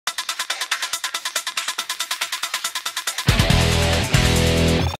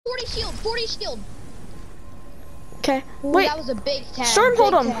40 shield, 40 shield. Okay. Ooh, Wait. that was a big tag. Storm,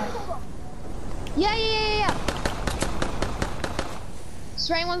 hold him. Yeah.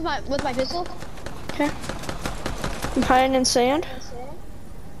 Spraying one with my pistol. Okay. I'm hiding in sand.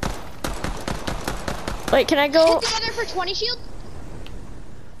 Wait, can I go? Hit the other for 20 shield.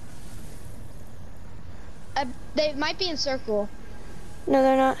 They might be in circle. No,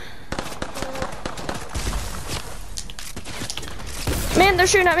 they're not. Man, they're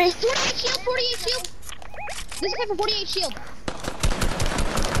shooting at me. 48 shield, 48 shield. This guy for 48 shield.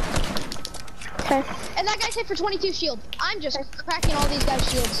 Okay. And that guy's hit for 22 shield. I'm just cracking all these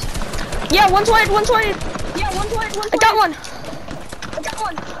guys' shields. Yeah, one's white. Yeah, one's white. I got one.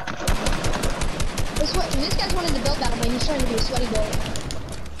 This guy's wanting to build battle, but he's trying to be a sweaty boy.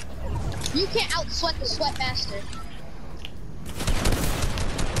 You can't out-sweat the sweat master.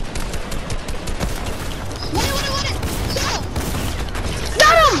 Win it! Go!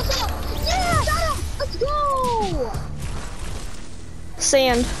 Got him! Yeah! Got him! Let's go!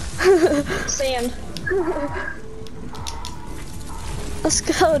 Sand. Sand. Let's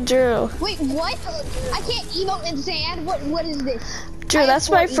go, Drew. Wait, what? I can't emote in sand? What is this? Drew, that's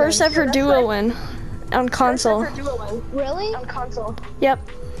my first ever duo win on console. Really? On console. Yep.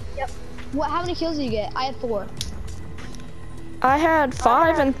 What? How many kills did you get? I had 4. I had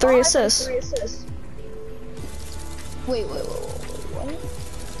 5 and 3 assists. Wait, what?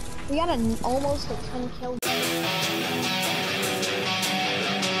 We got almost a 10 kill.